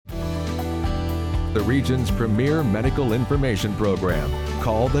the region's premier medical information program,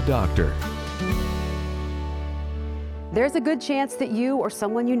 Call the Doctor. There's a good chance that you or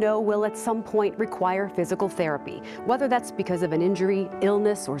someone you know will at some point require physical therapy. Whether that's because of an injury,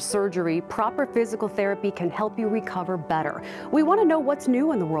 illness, or surgery, proper physical therapy can help you recover better. We want to know what's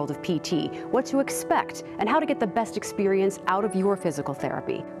new in the world of PT, what to expect, and how to get the best experience out of your physical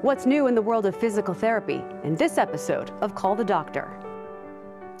therapy. What's new in the world of physical therapy in this episode of Call the Doctor.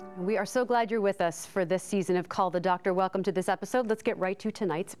 We are so glad you're with us for this season of Call the Doctor. Welcome to this episode. Let's get right to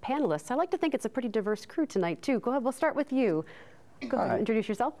tonight's panelists. I like to think it's a pretty diverse crew tonight, too. Go ahead, we'll start with you. Go ahead, introduce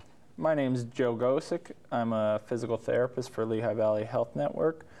yourself. My name's Joe Gosick. I'm a physical therapist for Lehigh Valley Health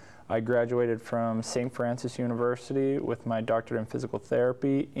Network. I graduated from St. Francis University with my doctorate in physical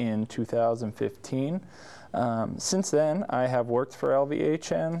therapy in 2015. Since then, I have worked for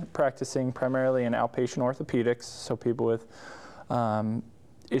LVHN, practicing primarily in outpatient orthopedics, so people with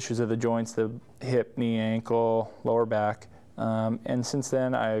issues of the joints, the hip, knee, ankle, lower back. And since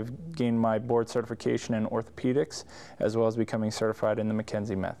then, I've gained my board certification in orthopedics, as well as becoming certified in the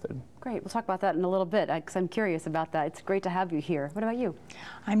McKenzie method. Great, we'll talk about that in a little bit, because I'm curious about that. It's great to have you here. What about you?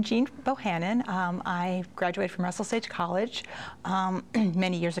 I'm Jean Bohannon. I graduated from Russell Sage College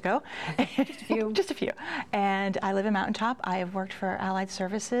many years ago. Just a few. Just a few. And I live in Mountaintop. I have worked for Allied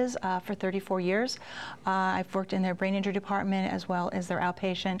Services for 34 years. I've worked in their brain injury department as well as their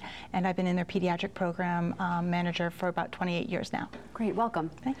outpatient, and I've been in their pediatric program manager for about 28 years now. Great,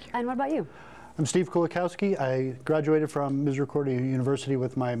 welcome. Thank you. And what about you? I'm Steve Kulikowski. I graduated from Misericordia University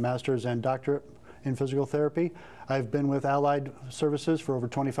with my master's and doctorate in physical therapy. I've been with Allied Services for over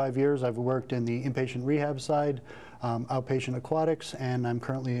 25 years. I've worked in the inpatient rehab side, outpatient aquatics, and I'm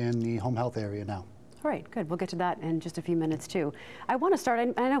currently in the home health area now. All right, good. We'll get to that in just a few minutes, too. I want to start,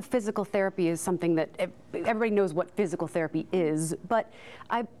 I know physical therapy is something that everybody knows what physical therapy is, but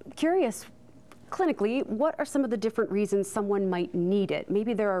I'm curious, clinically, what are some of the different reasons someone might need it?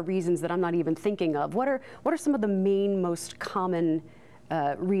 Maybe there are reasons that I'm not even thinking of. What are some of the main, most common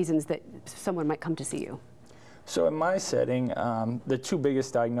reasons that someone might come to see you? So in my setting, the two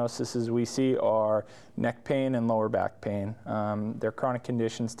biggest diagnoses we see are neck pain and lower back pain. They're chronic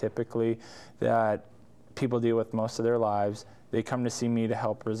conditions typically that people deal with most of their lives. They come to see me to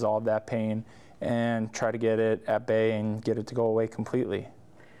help resolve that pain and try to get it at bay and get it to go away completely.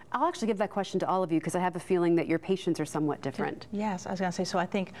 I'll actually give that question to all of you because I have a feeling that your patients are somewhat different. Yes, I was going to say, so I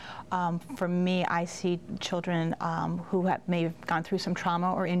think for me, I see children who may have gone through some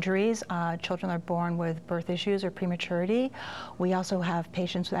trauma or injuries. Children are born with birth issues or prematurity. We also have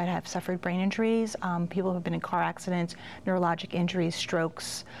patients that have suffered brain injuries, people who have been in car accidents, neurologic injuries,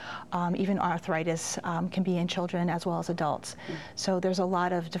 strokes, even arthritis can be in children as well as adults. So there's a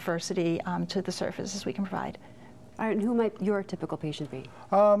lot of diversity to the services we can provide. All right, and who might your typical patient be?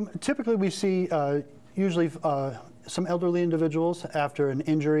 Typically we see usually some elderly individuals after an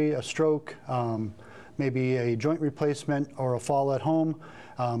injury, a stroke, maybe a joint replacement or a fall at home.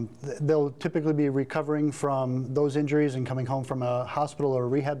 They'll typically be recovering from those injuries and coming home from a hospital or a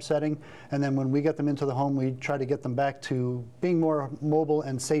rehab setting. And then when we get them into the home, we try to get them back to being more mobile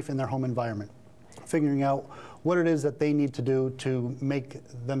and safe in their home environment, figuring out what it is that they need to do to make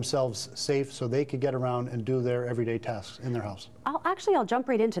themselves safe so they could get around and do their everyday tasks in their house. I'll jump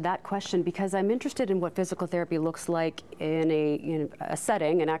right into that question because I'm interested in what physical therapy looks like in a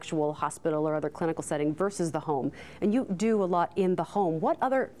setting, an actual hospital or other clinical setting versus the home. And you do a lot in the home. What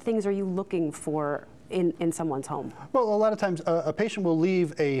other things are you looking for in someone's home? Well, a lot of times a patient will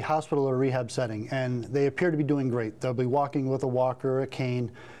leave a hospital or rehab setting and they appear to be doing great. They'll be walking with a walker or a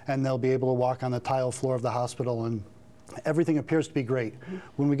cane and they'll be able to walk on the tile floor of the hospital and everything appears to be great.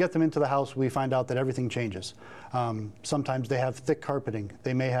 When we get them into the house, we find out that everything changes. Sometimes they have thick carpeting.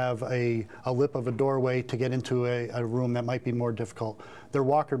 They may have a lip of a doorway to get into a room that might be more difficult. Their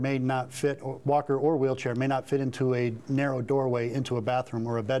walker may not fit, walker or wheelchair may not fit into a narrow doorway into a bathroom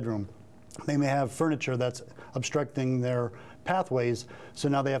or a bedroom. They may have furniture that's obstructing their pathways, so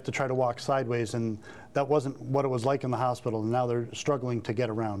now they have to try to walk sideways, and that wasn't what it was like in the hospital, and now they're struggling to get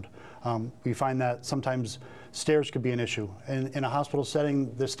around. We find that sometimes stairs could be an issue. In a hospital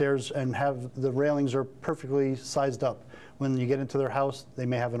setting, the stairs and the railings are perfectly sized up. When you get into their house, they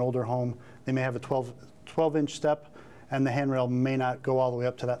may have an older home, they may have a 12-inch step, and the handrail may not go all the way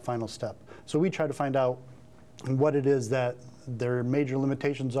up to that final step. So we try to find out what it is that their major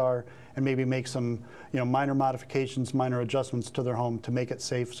limitations are and maybe make some minor modifications, minor adjustments to their home to make it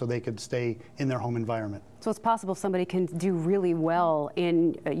safe so they could stay in their home environment. So it's possible somebody can do really well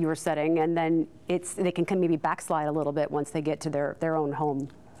in your setting and then they can maybe backslide a little bit once they get to their own home.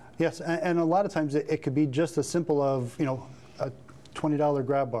 Yes, and a lot of times it could be just as simple of $20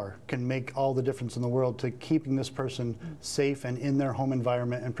 grab bar can make all the difference in the world to keeping this person safe and in their home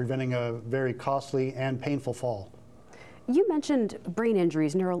environment and preventing a very costly and painful fall. You mentioned brain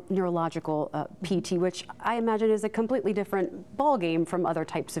injuries, neurological PT, which I imagine is a completely different ballgame from other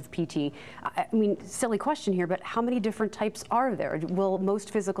types of PT. I mean, silly question here, but how many different types are there? Will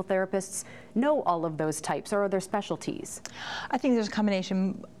most physical therapists know all of those types, or are there specialties? I think there's a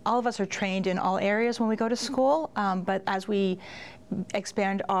combination. All of us are trained in all areas when we go to school, but as we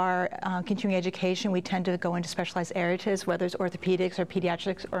expand our continuing education, we tend to go into specialized areas, whether it's orthopedics or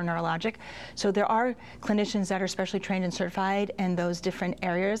pediatrics or neurologic. So there are clinicians that are specially trained and certified in those different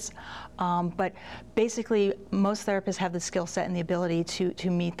areas. But basically, most therapists have the skill set and the ability to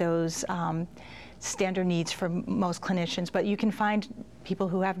meet those standard needs for most clinicians. But you can find people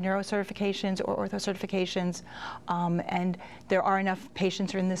who have neuro certifications or ortho certifications, and there are enough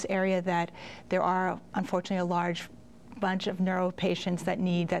patients in this area that there are, unfortunately, a large bunch of neuro patients that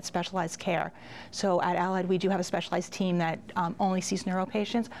need that specialized care. So at Allied, we do have a specialized team that only sees neuro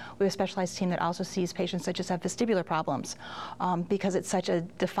patients. We have a specialized team that also sees patients that just have vestibular problems. Because it's such a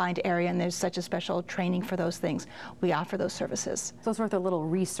defined area and there's such a special training for those things, we offer those services. So it's worth a little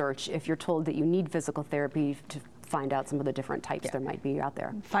research if you're told that you need physical therapy to find out some of the different types there might be out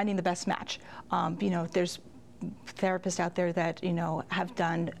there. Finding the best match. There's therapists out there that have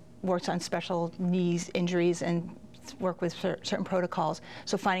worked on special knees injuries and work with certain protocols.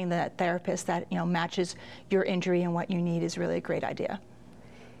 So finding that therapist that matches your injury and what you need is really a great idea.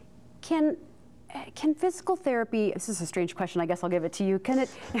 Can physical therapy, this is a strange question, I guess I'll give it to you. Can it,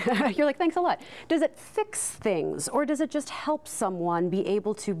 you're like, thanks a lot. Does it fix things, or does it just help someone be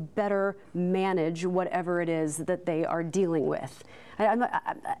able to better manage whatever it is that they are dealing with? Do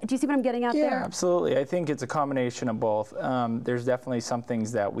you see what I'm getting at there? Yeah, absolutely. I think it's a combination of both. There's definitely some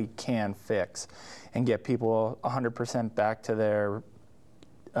things that we can fix and get people 100% back to their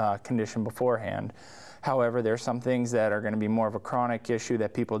condition beforehand. However, there's some things that are going to be more of a chronic issue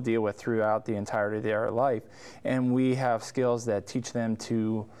that people deal with throughout the entirety of their life. And we have skills that teach them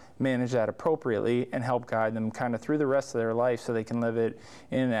to manage that appropriately and help guide them kind of through the rest of their life so they can live it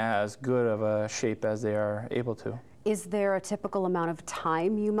in as good of a shape as they are able to. Is there a typical amount of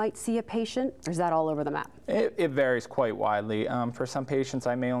time you might see a patient, or is that all over the map? It varies quite widely. For some patients,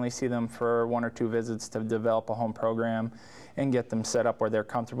 I may only see them for 1 or 2 visits to develop a home program and get them set up where they're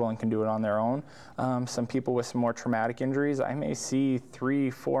comfortable and can do it on their own. Some people with some more traumatic injuries, I may see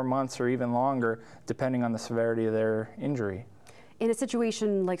 3-4 months or even longer, depending on the severity of their injury. In a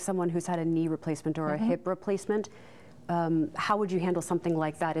situation like someone who's had a knee replacement or a hip replacement, how would you handle something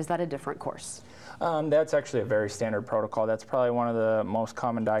like that? Is that a different course? That's actually a very standard protocol. That's probably one of the most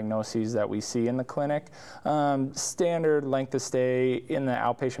common diagnoses that we see in the clinic. Standard length of stay in the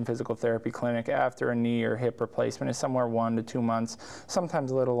outpatient physical therapy clinic after a knee or hip replacement is somewhere 1 to 2 months,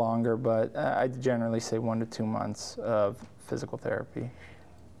 sometimes a little longer, but I generally say 1 to 2 months of physical therapy.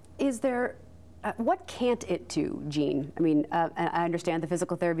 Is there what can't it do, Jean? I mean, I understand the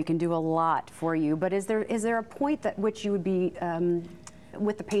physical therapy can do a lot for you, but is there a point at which you would be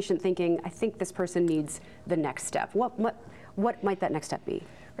with the patient thinking, I think this person needs the next step? What might that next step be?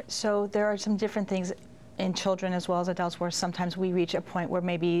 So there are some different things in children as well as adults where sometimes we reach a point where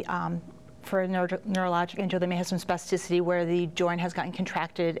maybe for a neurologic injury, they may have some spasticity where the joint has gotten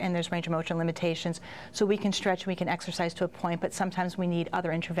contracted and there's range of motion limitations. So we can stretch, we can exercise to a point, but sometimes we need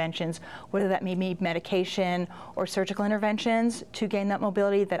other interventions, whether that may be medication or surgical interventions to gain that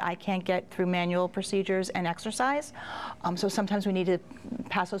mobility that I can't get through manual procedures and exercise. So sometimes we need to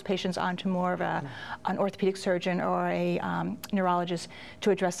pass those patients on to more of an orthopedic surgeon or a neurologist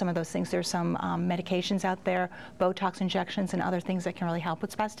to address some of those things. There's some medications out there, Botox injections and other things that can really help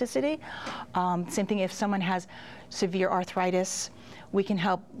with spasticity. Same thing if someone has severe arthritis, we can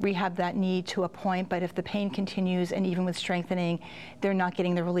help rehab that knee to a point, but if the pain continues and even with strengthening, they're not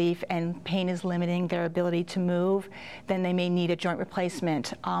getting the relief and pain is limiting their ability to move, then they may need a joint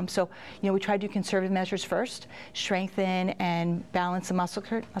replacement. So, we try to do conservative measures first, strengthen and balance the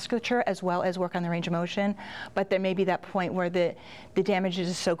musculature as well as work on the range of motion, but there may be that point where the damage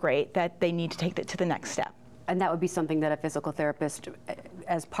is so great that they need to take it to the next step. And that would be something that a physical therapist,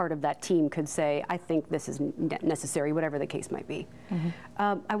 as part of that team, could say, I think this is necessary, whatever the case might be.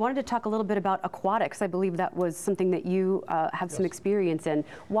 I wanted to talk a little bit about aquatics. I believe that was something that you have some experience in.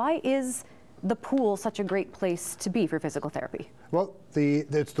 Why is the pool such a great place to be for physical therapy? Well,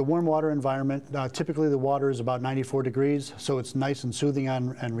 it's the warm water environment. Typically the water is about 94 degrees, so it's nice and soothing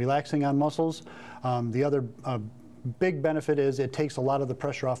and relaxing on muscles. The other big benefit is it takes a lot of the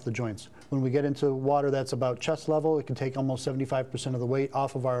pressure off the joints. When we get into water that's about chest level, it can take almost 75% of the weight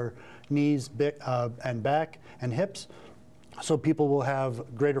off of our knees and back and hips. so people will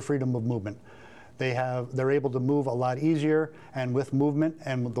have greater freedom of movement. They're able to move a lot easier, and with movement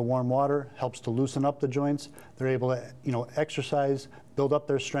and with the warm water helps to loosen up the joints. They're able to, exercise, build up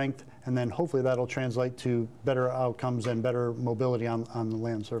their strength, and then hopefully that'll translate to better outcomes and better mobility on the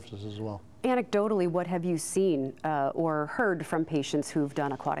land surfaces as well. Anecdotally, what have you seen or heard from patients who've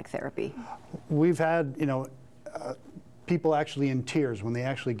done aquatic therapy? We've had, people actually in tears when they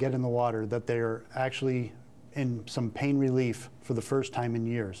actually get in the water, that they're actually in some pain relief for the first time in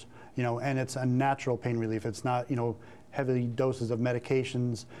years. And it's a natural pain relief. It's not, heavy doses of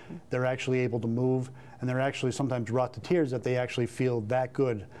medications. They're actually able to move, and they're actually sometimes brought to tears that they actually feel that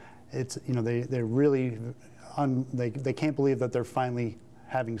good. It's, they're really, they can't believe that they're finally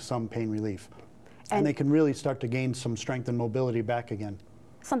having some pain relief. And they can really start to gain some strength and mobility back again.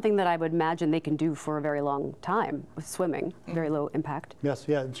 Something that I would imagine they can do for a very long time with swimming, very low impact. Yes,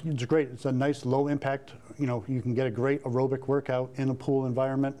 yeah, it's great. It's a nice low impact, you can get a great aerobic workout in a pool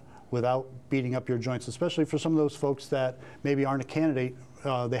environment without beating up your joints, especially for some of those folks that maybe aren't a candidate.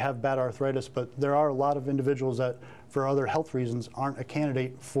 They have bad arthritis, but there are a lot of individuals that, for other health reasons, aren't a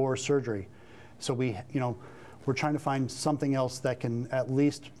candidate for surgery. So we're trying to find something else that can at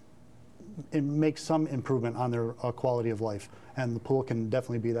least make some improvement on their quality of life, and the pool can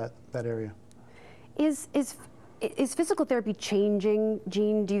definitely be that area. Is physical therapy changing,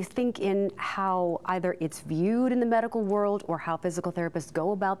 Jean, do you think, in how either it's viewed in the medical world or how physical therapists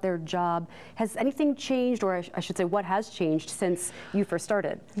go about their job? Has anything changed, or I should say, what has changed since you first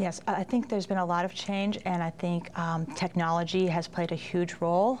started? Yes, I think there's been a lot of change, and I think technology has played a huge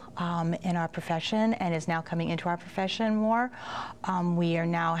role in our profession and is now coming into our profession more. We are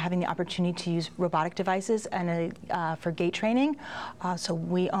now having the opportunity to use robotic devices and for gait training. So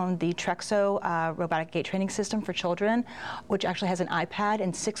we own the Trexo robotic gait training system for children, which actually has an iPad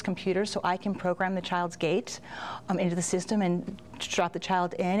and 6 computers, so I can program the child's gait into the system and drop the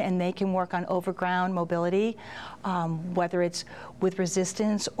child in, and they can work on overground mobility, whether it's with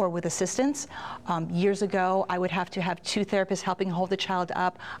resistance or with assistance. Years ago, I would have to have 2 therapists helping hold the child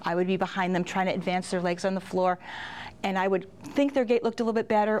up. I would be behind them trying to advance their legs on the floor, and I would think their gait looked a little bit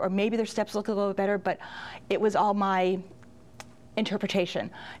better, or maybe their steps looked a little bit better, but it was all my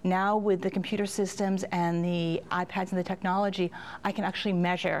interpretation. Now with the computer systems and the iPads and the technology, I can actually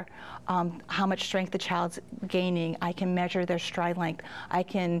measure how much strength the child's gaining. I can measure their stride length. I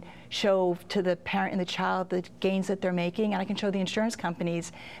can show to the parent and the child the gains that they're making, and I can show the insurance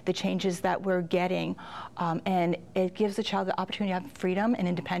companies the changes that we're getting. And it gives the child the opportunity to have freedom and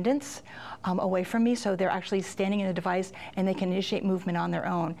independence away from me, so they're actually standing in a device and they can initiate movement on their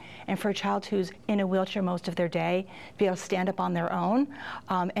own. And for a child who's in a wheelchair most of their day, to be able to stand up on their own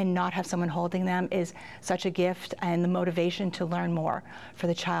and not have someone holding them is such a gift, and the motivation to learn more for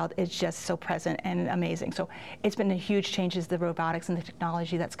the child is just so present and amazing. So it's been a huge changes, the robotics and the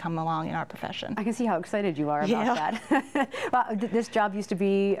technology that's come along in our profession. I can see how excited you are about that. Well, this job used to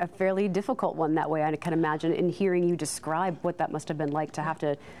be a fairly difficult one that way, I can imagine, in hearing you describe what that must have been like to have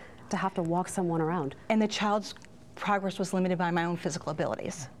to walk someone around. And the child's progress was limited by my own physical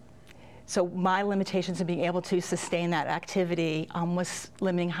abilities. So my limitations in being able to sustain that activity was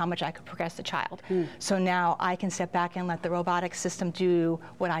limiting how much I could progress the child. So now I can step back and let the robotic system do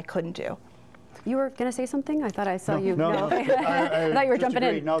what I couldn't do. You were going to say something? I thought I saw you. No. I thought you were jumping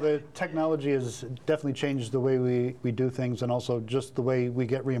in. No, the technology has definitely changed the way we do things, and also just the way we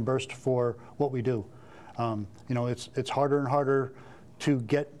get reimbursed for what we do. It's harder and harder to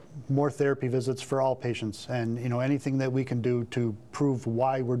get more therapy visits for all patients, and anything that we can do to prove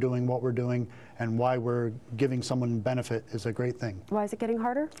why we're doing what we're doing and why we're giving someone benefit is a great thing. Why is it getting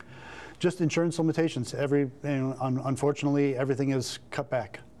harder? Just insurance limitations. Unfortunately, everything is cut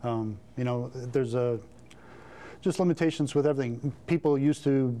back. There's just limitations with everything. People used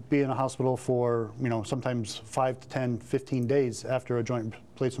to be in a hospital for sometimes 5 to 10, 15 days after a joint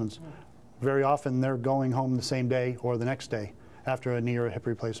replacement. Very often they're going home the same day or the next day after a knee or a hip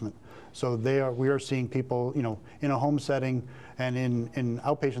replacement. So we are seeing people, in a home setting and in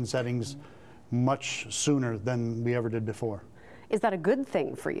outpatient settings much sooner than we ever did before. Is that a good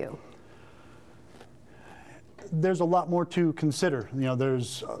thing for you? There's a lot more to consider.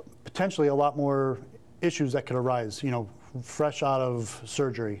 There's potentially a lot more issues that could arise, fresh out of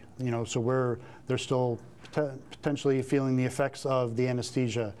surgery, so they're still potentially feeling the effects of the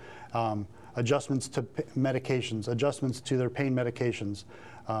anesthesia. Adjustments to medications, adjustments to their pain medications,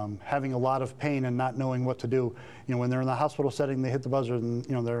 having a lot of pain and not knowing what to do. When they're in the hospital setting, they hit the buzzer and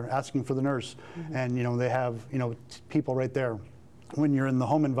they're asking for the nurse, and they have people right there. When you're in the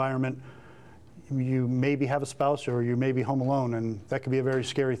home environment, you maybe have a spouse or you may be home alone, and that could be a very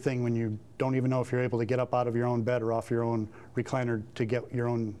scary thing when you don't even know if you're able to get up out of your own bed or off your own recliner to get your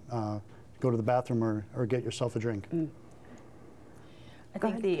own, go to the bathroom or get yourself a drink. I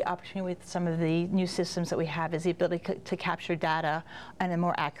think the opportunity with some of the new systems that we have is the ability to capture data in a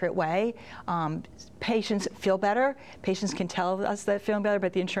more accurate way. Patients feel better. Patients can tell us that feeling better,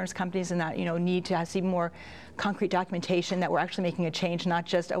 but the insurance companies and that need to see more concrete documentation that we're actually making a change, not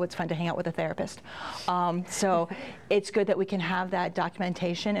just, oh, it's fun to hang out with a therapist. So it's good that we can have that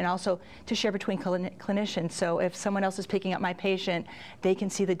documentation and also to share between clinicians. So if someone else is picking up my patient, they can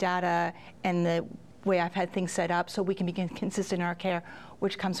see the data and the way I've had things set up so we can be consistent in our care,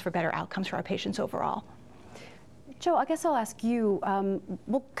 which comes for better outcomes for our patients overall. Joe, I guess I'll ask you,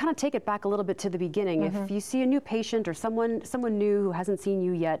 we'll kind of take it back a little bit to the beginning. If you see a new patient or someone new who hasn't seen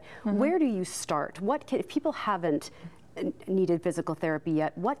you yet, where do you start? If people haven't needed physical therapy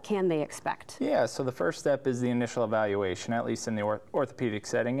yet, what can they expect? Yeah, so the first step is the initial evaluation, at least in the orthopedic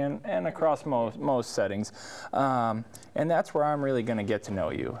setting and across most settings. And that's where I'm really going to get to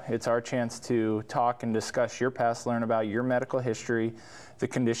know you. It's our chance to talk and discuss your past, learn about your medical history, the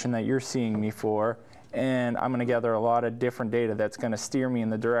condition that you're seeing me for, and I'm going to gather a lot of different data that's going to steer me in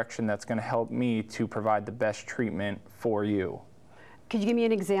the direction that's going to help me to provide the best treatment for you. Could you give me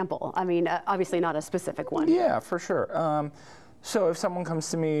an example? I mean, obviously not a specific one. Yeah, for sure. So if someone comes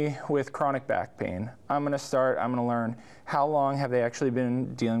to me with chronic back pain, I'm going to learn how long have they actually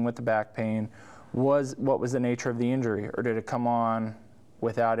been dealing with the back pain, what was the nature of the injury, or did it come on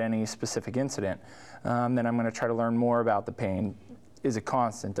without any specific incident? Then I'm going to try to learn more about the pain. Is it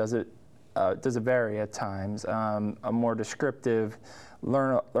constant? Does it vary at times? A more descriptive,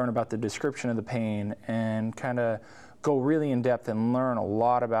 learn about the description of the pain and kind of go really in depth and learn a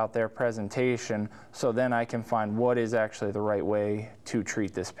lot about their presentation so then I can find what is actually the right way to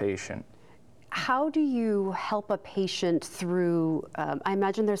treat this patient. How do you help a patient through, I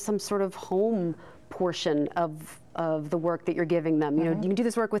imagine there's some sort of home portion of the work that you're giving them. You can do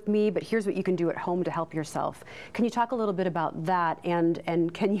this work with me, but here's what you can do at home to help yourself. Can you talk a little bit about that,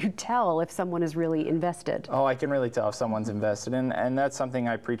 and can you tell if someone is really invested? Oh, I can really tell if someone's invested, and that's something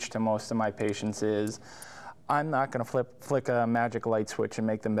I preach to most of my patients is, I'm not going to flick a magic light switch and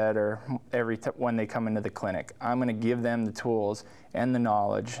make them better when they come into the clinic. I'm going to give them the tools and the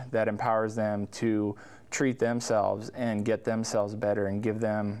knowledge that empowers them to treat themselves and get themselves better and give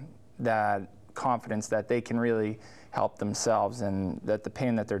them that confidence that they can really help themselves and that the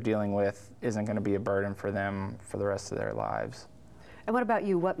pain that they're dealing with isn't going to be a burden for them for the rest of their lives. And what about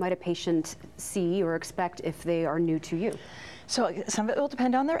you? What might a patient see or expect if they are new to you? So some of it will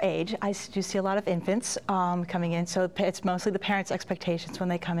depend on their age. I do see a lot of infants coming in, so it's mostly the parents' expectations when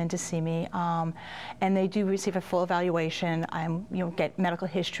they come in to see me, and they do receive a full evaluation. Get medical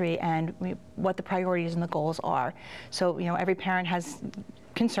history and what the priorities and the goals are. So every parent has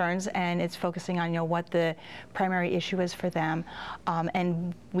concerns, and it's focusing on what the primary issue is for them,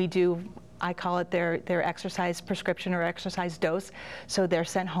 and we do. I call it their exercise prescription or exercise dose. So they're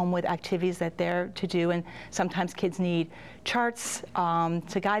sent home with activities that they're to do, and sometimes kids need charts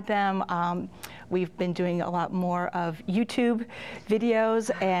to guide them. We've been doing a lot more of YouTube videos,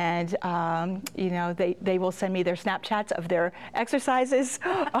 and they will send me their Snapchats of their exercises.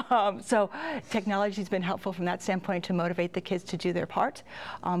 So technology's been helpful from that standpoint to motivate the kids to do their part.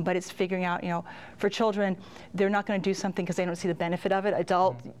 But it's figuring out, for children, they're not going to do something because they don't see the benefit of it.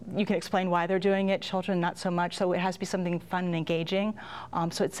 Adult, you can explain why they're doing it. Children, not so much. So it has to be something fun and engaging.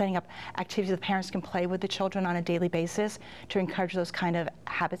 So it's setting up activities that parents can play with the children on a daily basis to encourage those kind of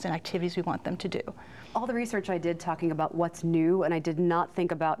habits and activities we want them to do. All the research I did talking about what's new, and I did not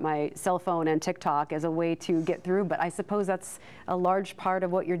think about my cell phone and TikTok as a way to get through, but I suppose that's a large part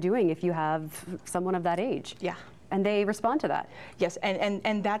of what you're doing if you have someone of that age. Yeah. And they respond to that. Yes,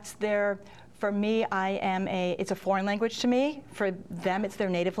 and that's for me, it's a foreign language to me. For them, it's their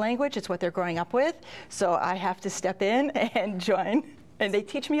native language. It's what they're growing up with. So I have to step in and join. And they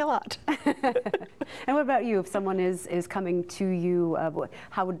teach me a lot. And what about you? If someone is coming to you,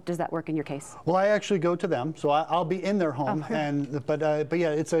 how does that work in your case? Well, I actually go to them, so I'll be in their home, but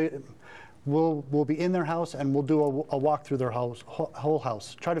yeah, we'll be in their house and we'll do a walk through their house, whole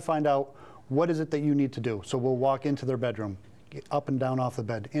house. Try to find out what is it that you need to do. So we'll walk into their bedroom, up and down off the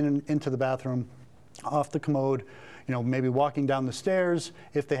bed, into the bathroom, off the commode. Maybe walking down the stairs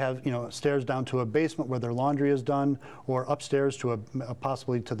if they have, stairs down to a basement where their laundry is done, or upstairs to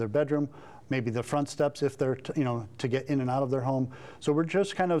possibly to their bedroom, maybe the front steps if they're, to get in and out of their home. So we're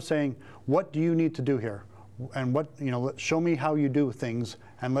just kind of saying, what do you need to do here? And show me how you do things,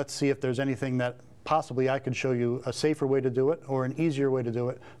 and let's see if there's anything that possibly I could show you a safer way to do it or an easier way to do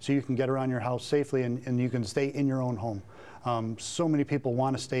it so you can get around your house safely and you can stay in your own home. So many people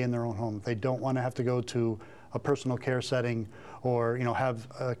want to stay in their own home. They don't want to have to go to a personal care setting or have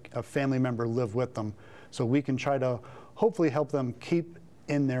a family member live with them. So we can try to hopefully help them keep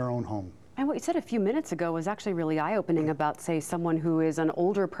in their own home. And what you said a few minutes ago was actually really eye-opening about, say, someone who is an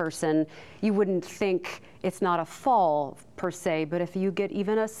older person. You wouldn't think it's not a fall per se, but if you get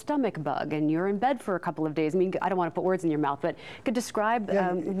even a stomach bug and you're in bed for a couple of days, I mean, I don't want to put words in your mouth, but could describe.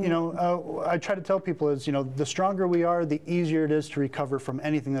 Yeah, I try to tell people is, the stronger we are, the easier it is to recover from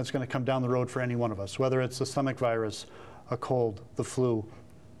anything that's going to come down the road for any one of us, whether it's a stomach virus, a cold, the flu.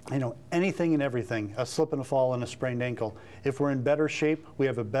 Anything and everything, a slip and a fall and a sprained ankle. If we're in better shape, we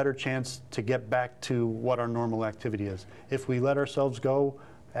have a better chance to get back to what our normal activity is. If we let ourselves go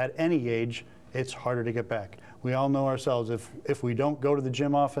at any age, it's harder to get back. We all know ourselves, if we don't go to the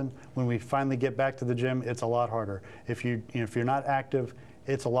gym often, when we finally get back to the gym, it's a lot harder. If you're not active,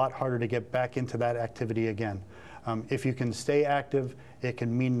 it's a lot harder to get back into that activity again. If you can stay active, it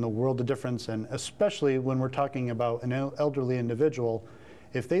can mean the world of difference, and especially when we're talking about an elderly individual.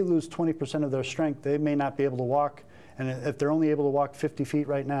 If they lose 20% of their strength, they may not be able to walk. And if they're only able to walk 50 feet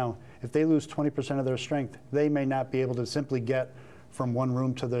right now, if they lose 20% of their strength, they may not be able to simply get from one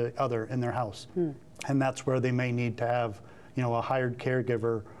room to the other in their house. And that's where they may need to have, a hired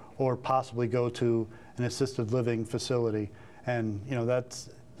caregiver or possibly go to an assisted living facility. And,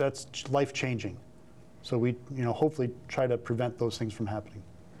 that's life-changing. So we, hopefully try to prevent those things from happening.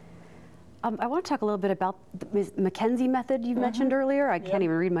 I want to talk a little bit about the McKenzie method you mentioned earlier. I can't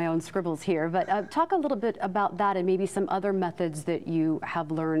even read my own scribbles here, but talk a little bit about that and maybe some other methods that you have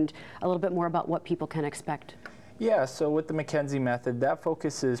learned, a little bit more about what people can expect. Yeah, so with the McKenzie method, that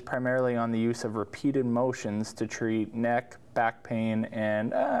focuses primarily on the use of repeated motions to treat neck, back pain,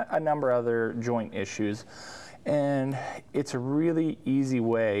 and a number of other joint issues. And it's a really easy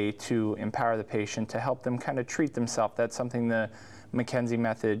way to empower the patient to help them kind of treat themselves. That's something the McKenzie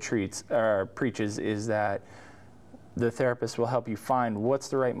method preaches, is that the therapist will help you find what's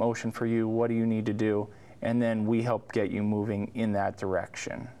the right motion for you, what do you need to do, and then we help get you moving in that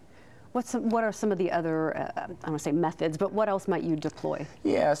direction. What are some of the other, I don't want to say methods, but what else might you deploy?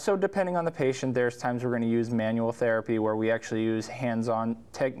 Yeah, so depending on the patient, there's times we're going to use manual therapy where we actually use hands-on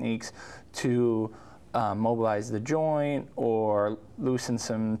techniques to mobilize the joint or loosen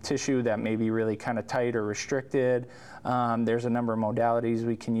some tissue that may be really kind of tight or restricted. There's a number of modalities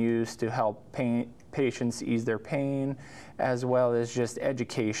we can use to help patients ease their pain, as well as just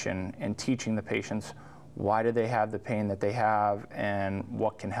education and teaching the patients why do they have the pain that they have and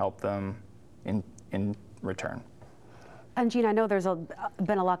what can help them in return. And Gene, I know there's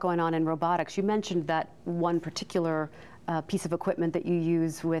been a lot going on in robotics. You mentioned that one particular piece of equipment that you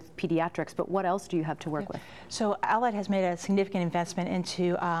use with pediatrics, but what else do you have to work with? So Owlet has made a significant investment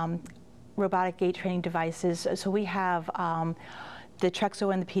into robotic gait training devices. So we have the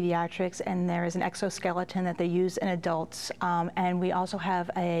Trexo in the pediatrics, and there is an exoskeleton that they use in adults. And we also have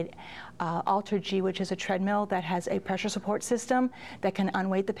a AlterG, which is a treadmill that has a pressure support system that can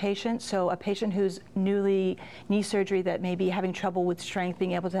unweight the patient. So a patient who's newly knee surgery that may be having trouble with strength,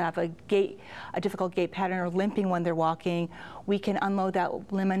 being able to have a difficult gait pattern or limping when they're walking, we can unload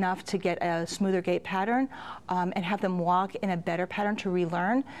that limb enough to get a smoother gait pattern and have them walk in a better pattern to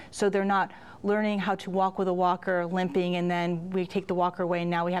relearn. So they're not learning how to walk with a walker, limping, and then we take the walker away and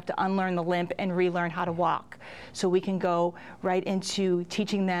now we have to unlearn the limp and relearn how to walk. So we can go right into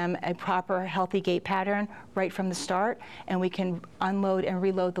teaching them a proper healthy gait pattern right from the start, and we can unload and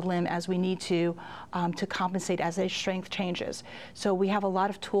reload the limb as we need to compensate as their strength changes. So we have a lot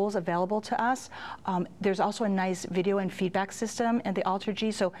of tools available to us. There's also a nice video and feedback system in the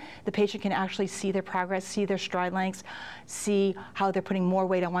AlterG, so the patient can actually see their progress, see their stride lengths, see how they're putting more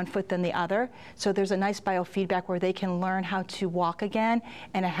weight on one foot than the other. So there's a nice biofeedback where they can learn how to walk again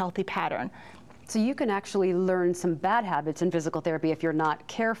in a healthy pattern. So you can actually learn some bad habits in physical therapy if you're not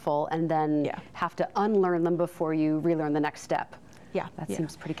careful, and then have to unlearn them before you relearn the next step. Yeah. That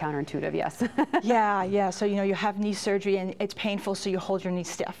seems pretty counterintuitive, yes. Yeah. So, you have knee surgery and it's painful, so you hold your knee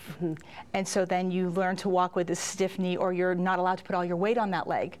stiff. And so then you learn to walk with a stiff knee, or you're not allowed to put all your weight on that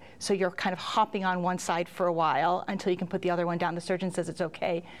leg. So you're kind of hopping on one side for a while until you can put the other one down. The surgeon says it's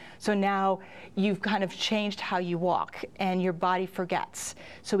okay. So now you've kind of changed how you walk and your body forgets.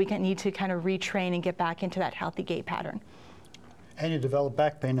 So we need to kind of retrain and get back into that healthy gait pattern. And you develop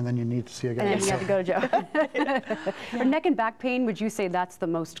back pain, and then you need to see a guy. And then you have to go to Joe. For neck and back pain, would you say that's the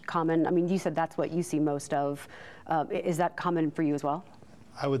most common? I mean, you said that's what you see most of. Is that common for you as well?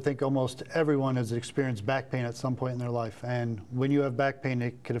 I would think almost everyone has experienced back pain at some point in their life. And when you have back pain,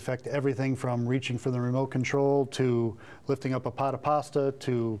 it could affect everything from reaching for the remote control to lifting up a pot of pasta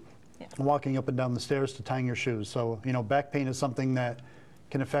to walking up and down the stairs to tying your shoes. So, you know, back pain is something that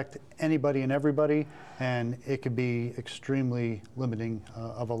can affect anybody and everybody, and it could be extremely limiting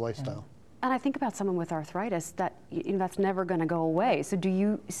of a lifestyle. And I think about someone with arthritis that, you know, that's never going to go away. So do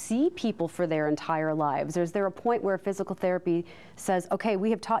you see people for their entire lives? Or is there a point where physical therapy says, okay, we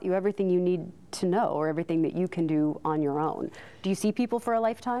have taught you everything you need to know or everything that you can do on your own? Do you see people for a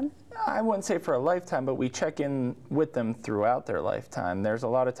lifetime? I wouldn't say for a lifetime, but we check in with them throughout their lifetime. There's a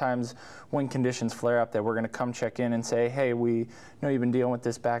lot of times when conditions flare up that we're going to come check in and say, hey, we know you've been dealing with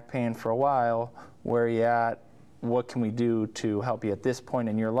this back pain for a while. Where are you at? What can we do to help you at this point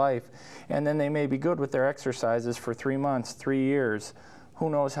in your life? And then they may be good with their exercises for 3 months, 3 years,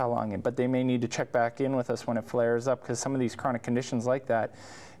 who knows how long, but they may need to check back in with us when it flares up, because some of these chronic conditions like that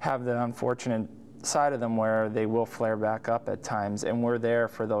have the unfortunate side of them where they will flare back up at times, and we're there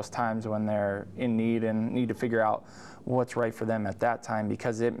for those times when they're in need and need to figure out what's right for them at that time,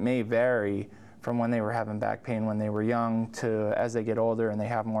 because it may vary from when they were having back pain when they were young to as they get older and they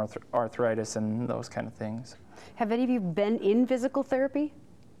have more arthritis and those kind of things. Have any of you been in physical therapy?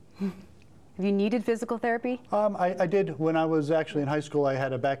 Have you needed physical therapy? I did. When I was actually in high school, I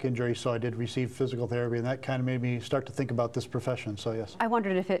had a back injury, so I did receive physical therapy, and that kind of made me start to think about this profession, so yes. I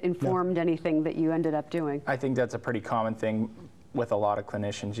wondered if it informed anything that you ended up doing. I think that's a pretty common thing with a lot of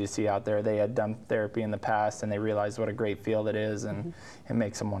clinicians you see out there. They had done therapy in the past and they realized what a great field it is, and it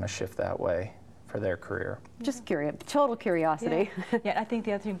makes them want to shift that way for their career. Just curious, total curiosity. Yeah, I think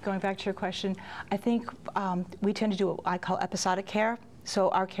the other thing, going back to your question, I think we tend to do what I call episodic care. So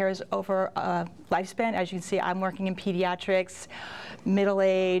our care is over a lifespan. As you can see, I'm working in pediatrics,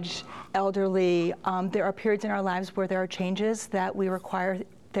 middle-aged, elderly. There are periods in our lives where there are changes that we require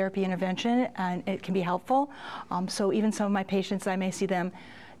therapy intervention, and it can be helpful. So even some of my patients, I may see them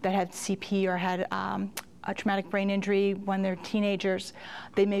that had CP or had a traumatic brain injury when they're teenagers.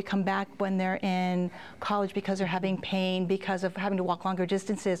 They may come back when they're in college because they're having pain because of having to walk longer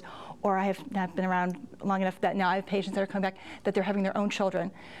distances, or I have not been around long enough that now I have patients that are coming back that they're having their own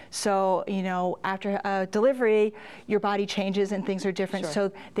children. So, you know, after delivery, your body changes and things are different. Sure.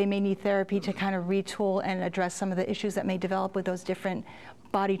 So they may need therapy to kind of retool and address some of the issues that may develop with those different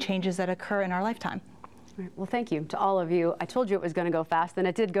body changes that occur in our lifetime. Well, thank you to all of you. I told you it was going to go fast, and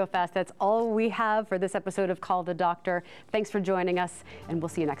it did go fast. That's all we have for this episode of Call the Doctor. Thanks for joining us, and we'll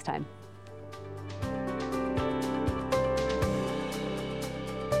see you next time.